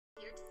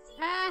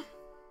Ah.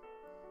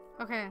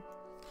 Okay.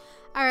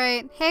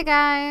 Alright. Hey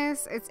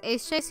guys. It's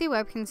HJC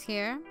Webkinz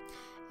here.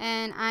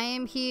 And I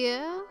am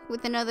here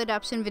with another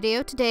adoption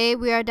video. Today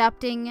we are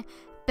adopting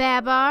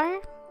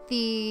Babar.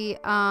 The,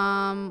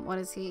 what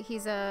is he?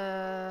 He's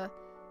a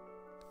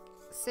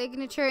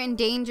signature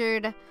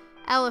endangered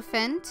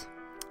elephant.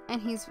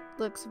 And he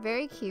looks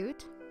very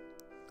cute.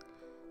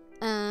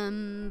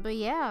 But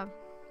yeah.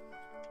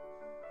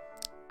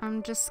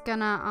 I'm just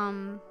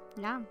gonna,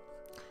 yeah.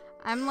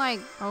 I'm like,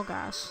 oh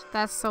gosh,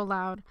 that's so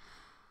loud.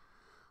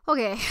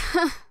 Okay.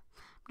 I'm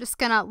just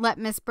gonna let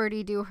Miss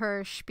Birdie do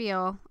her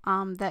spiel,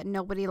 that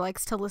nobody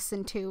likes to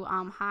listen to.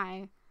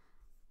 Hi.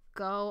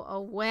 Go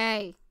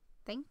away.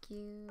 Thank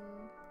you.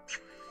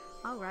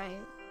 Alright.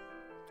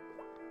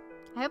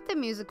 I hope the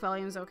music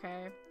volume's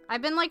okay.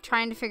 I've been like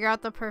trying to figure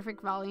out the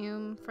perfect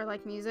volume for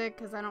like music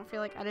because I don't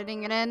feel like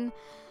editing it in.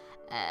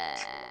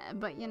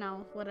 But you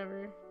know,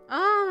 whatever.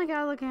 Oh my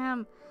god, look at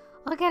him.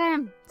 Look at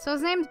him. So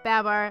his name's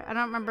Babar. I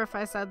don't remember if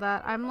I said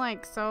that. I'm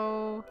like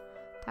so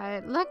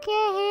tired. Look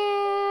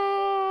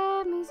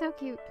at him. He's so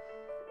cute.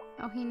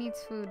 Oh, he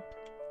needs food.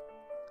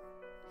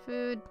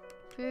 Food.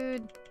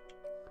 Food.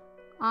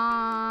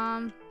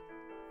 How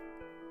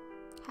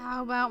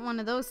about one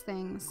of those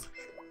things?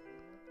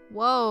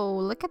 Whoa,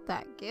 look at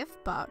that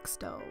gift box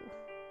though.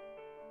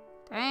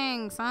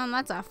 Dang, son,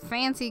 that's a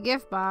fancy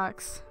gift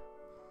box.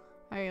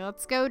 Alright,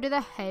 let's go to the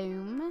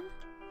home.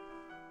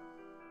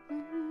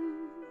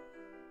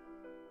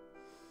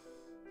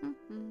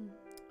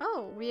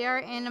 Oh, we are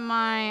in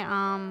my,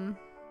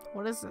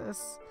 what is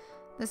this?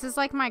 This is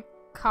like my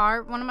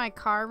car, one of my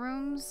car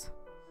rooms.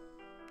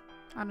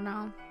 I don't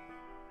know.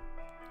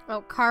 Oh,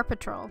 car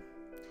patrol.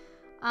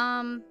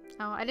 Oh,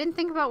 I didn't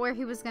think about where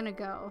he was gonna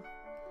go.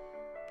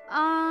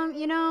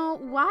 You know,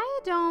 why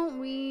don't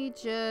we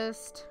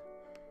just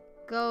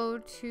go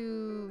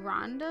to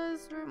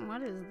Rhonda's room?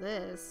 What is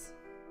this?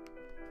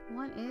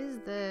 What is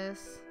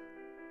this?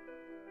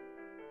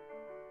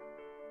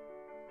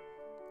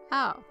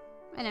 Oh,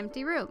 an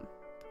empty room.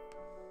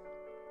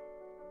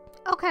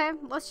 Okay,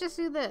 let's just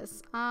do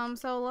this.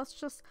 So let's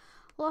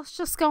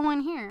just go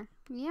in here.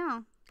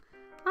 Yeah.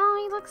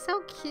 Oh, he looks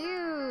so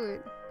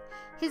cute.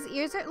 His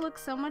ears look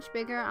so much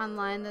bigger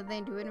online than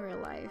they do in real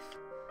life.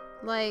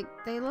 Like,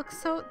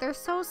 they're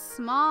so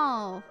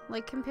small,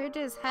 like compared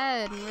to his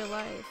head in real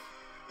life.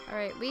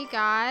 Alright, we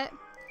got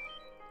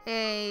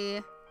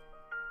a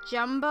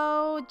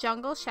jumbo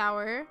jungle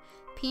shower,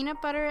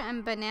 peanut butter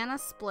and banana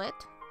split,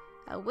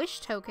 a wish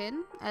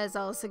token, as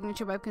all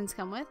signature Webkinz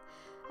come with,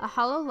 a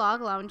hollow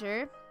log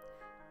lounger,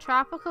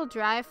 tropical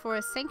dry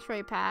forest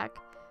sanctuary pack,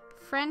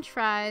 french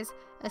fries,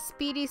 a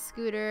speedy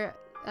scooter,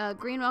 a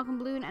green welcome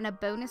balloon, and a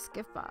bonus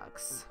gift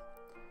box.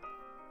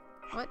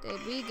 What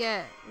did we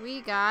get?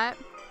 We got,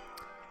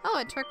 oh,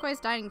 a turquoise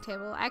dining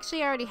table.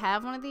 Actually, I already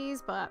have one of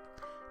these, but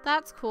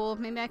that's cool.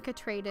 Maybe I could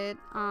trade it.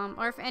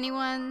 Or if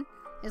anyone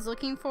is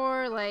looking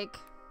for, like,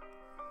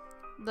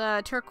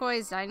 the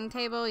turquoise dining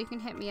table, you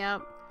can hit me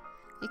up.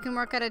 You can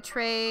work at a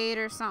trade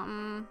or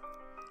something.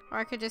 Or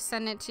I could just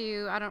send it to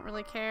you. I don't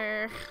really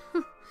care.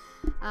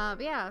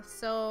 But yeah,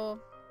 so,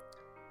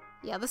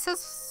 yeah, this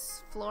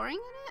has flooring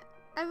in it,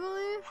 I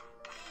believe.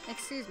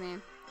 Excuse me.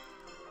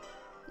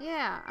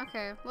 Yeah,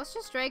 okay. Let's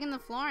just drag in the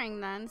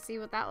flooring then, see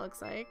what that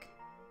looks like.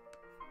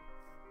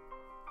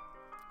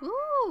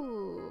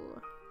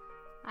 Ooh.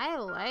 I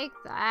like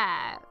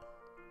that.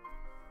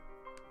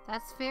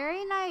 That's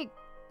very nice.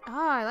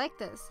 Oh, I like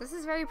this. This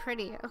is very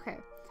pretty. Okay.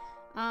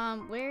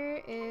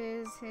 Where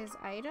is his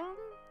item?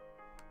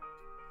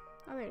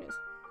 Oh, there it is.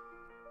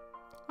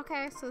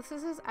 Okay, so this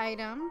is his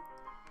item.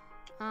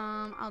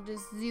 I'll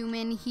just zoom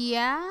in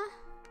here.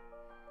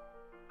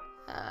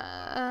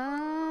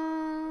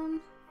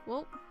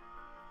 Whoa.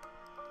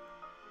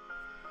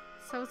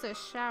 So it's a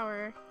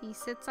shower. He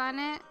sits on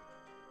it.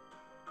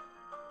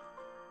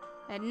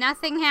 And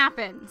nothing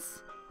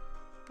happens.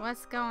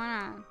 What's going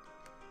on?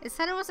 It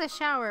said it was a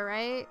shower,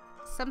 right?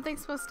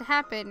 Something's supposed to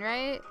happen,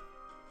 right?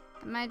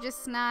 Am I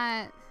just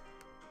not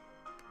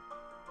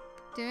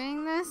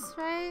doing this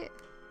right?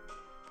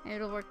 Maybe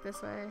it'll work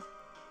this way.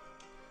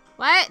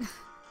 What?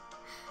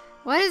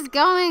 What is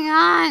going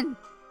on?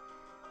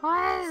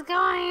 What is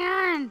going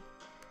on?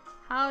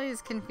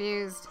 Holly's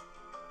confused.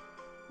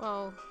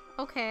 Whoa.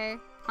 Okay.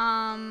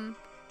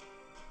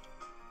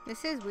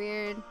 This is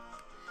weird.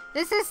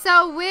 This is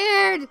so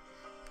weird!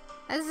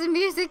 As the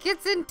music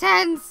gets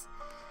intense.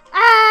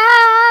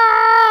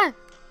 Ah!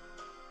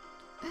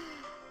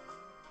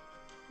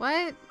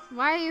 What?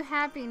 Why are you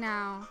happy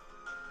now?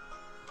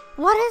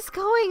 What is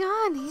going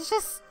on? He's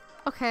just...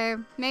 Okay,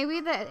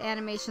 maybe the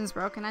animation's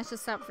broken. I should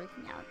stop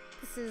freaking out.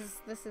 This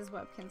is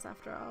Webkinz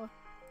after all.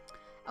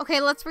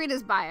 Okay, let's read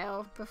his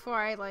bio before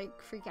I, like,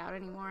 freak out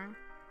anymore.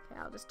 Okay,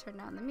 I'll just turn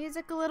down the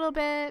music a little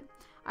bit.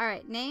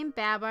 Alright, name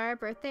Babar,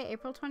 birthday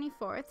April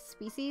 24th,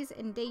 species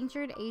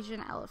endangered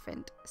Asian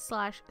elephant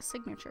 /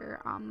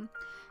 signature.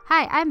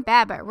 Hi, I'm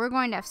Babar. We're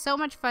going to have so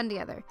much fun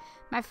together.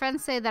 My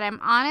friends say that I'm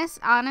honest,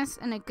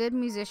 and a good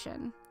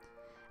musician.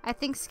 I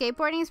think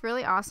skateboarding is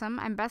really awesome.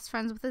 I'm best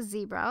friends with a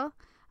zebra.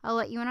 I'll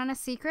let you in on a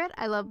secret.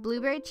 I love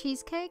blueberry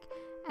cheesecake,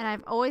 and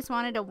I've always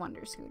wanted a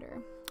Wonder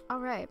Scooter.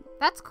 Alright,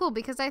 that's cool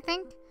because I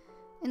think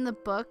in the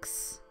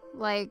books,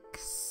 like,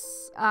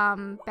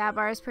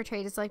 Babar is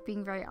portrayed as, like,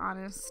 being very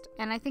honest.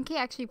 And I think he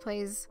actually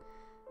plays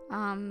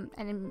a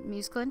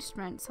musical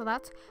instrument, so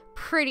that's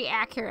pretty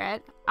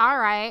accurate.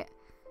 Alright.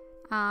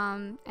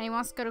 And he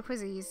wants to go to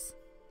Quizzies.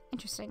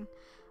 Interesting.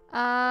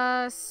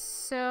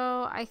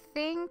 So I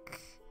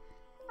think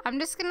I'm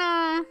just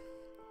gonna,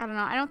 I don't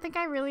know, I don't think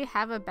I really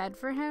have a bed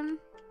for him.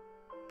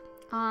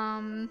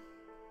 I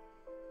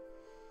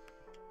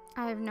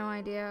have no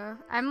idea.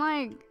 I'm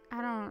like,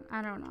 I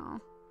don't know.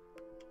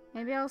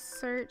 Maybe I'll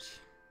search,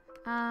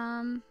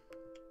 I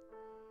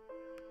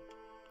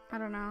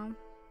don't know.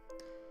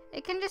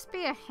 It can just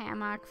be a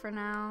hammock for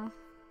now.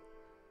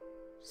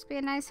 Just be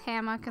a nice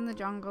hammock in the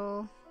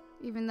jungle,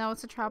 even though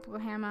it's a tropical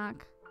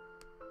hammock.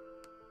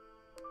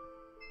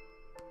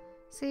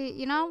 See,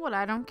 you know what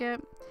I don't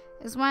get?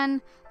 Is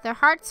when their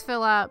hearts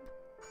fill up,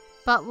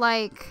 but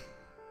like,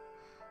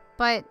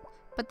 but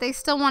they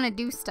still want to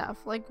do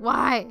stuff. Like,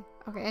 why?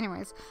 Okay,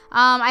 anyways.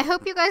 I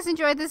hope you guys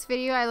enjoyed this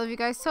video. I love you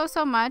guys so,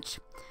 so much.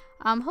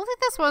 Hopefully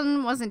this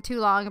one wasn't too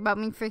long about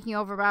me freaking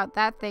over about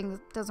that thing.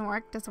 Doesn't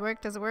work, doesn't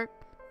work, doesn't work.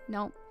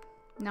 Nope.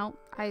 Nope.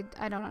 I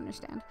don't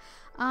understand.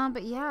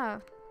 But yeah.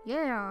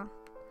 Yeah.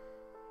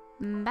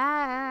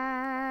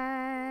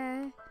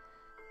 Bye.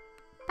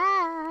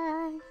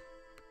 Bye.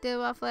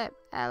 Do a flip,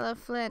 Ella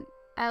flip,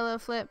 Ella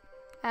flip,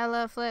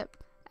 Ella flip,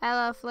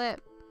 Ella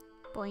flip.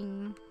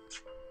 Boing.